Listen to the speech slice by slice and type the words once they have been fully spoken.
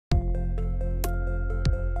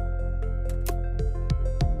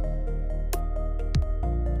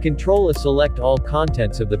Ctrl A select all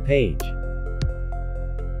contents of the page.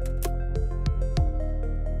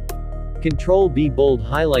 Ctrl B bold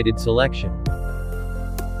highlighted selection.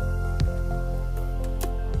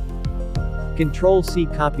 Ctrl C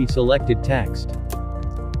copy selected text.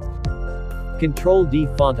 Ctrl D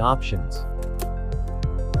font options.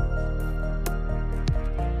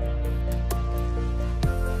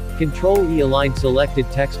 Ctrl E align selected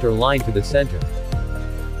text or line to the center.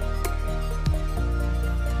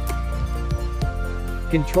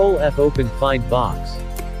 Ctrl F open find box.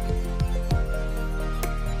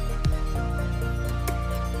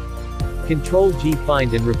 Ctrl G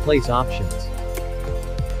find and replace options.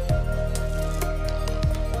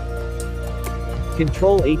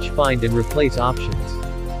 Ctrl H find and replace options.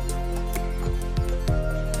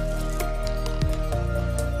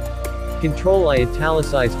 Ctrl I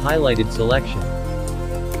italicize highlighted selection.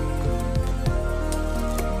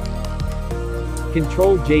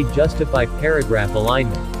 Ctrl J justify paragraph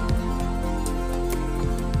alignment.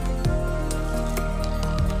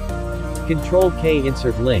 Ctrl K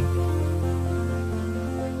insert link.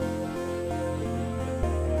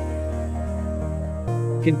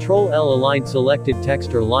 Ctrl L align selected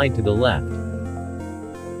text or line to the left.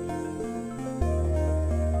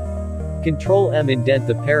 Ctrl M indent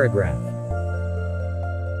the paragraph.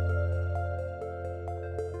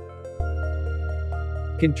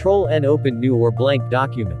 Ctrl N open new or blank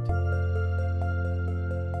document.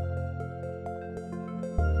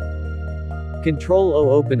 Ctrl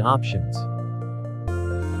O open options.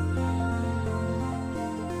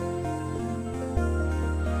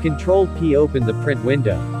 Ctrl P open the print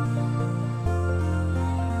window.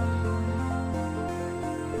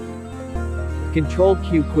 Ctrl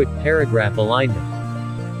Q quit paragraph alignment.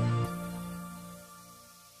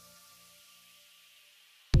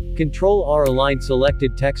 Ctrl R align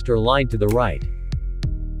selected text or line to the right.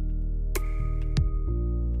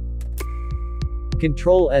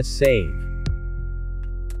 Ctrl S save.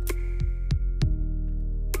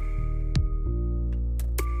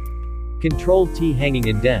 Ctrl T hanging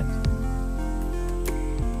indent.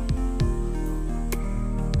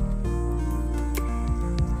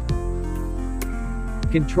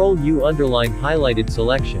 Ctrl U underline highlighted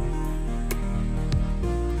selection.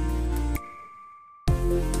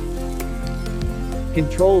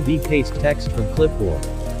 Ctrl V paste text from clipboard.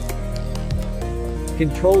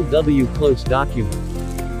 Ctrl W close document.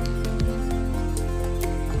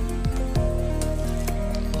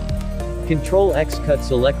 Ctrl X cut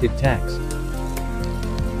selected text.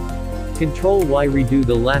 Ctrl Y redo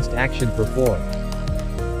the last action performed.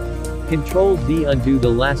 Ctrl Z undo the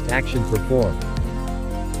last action performed.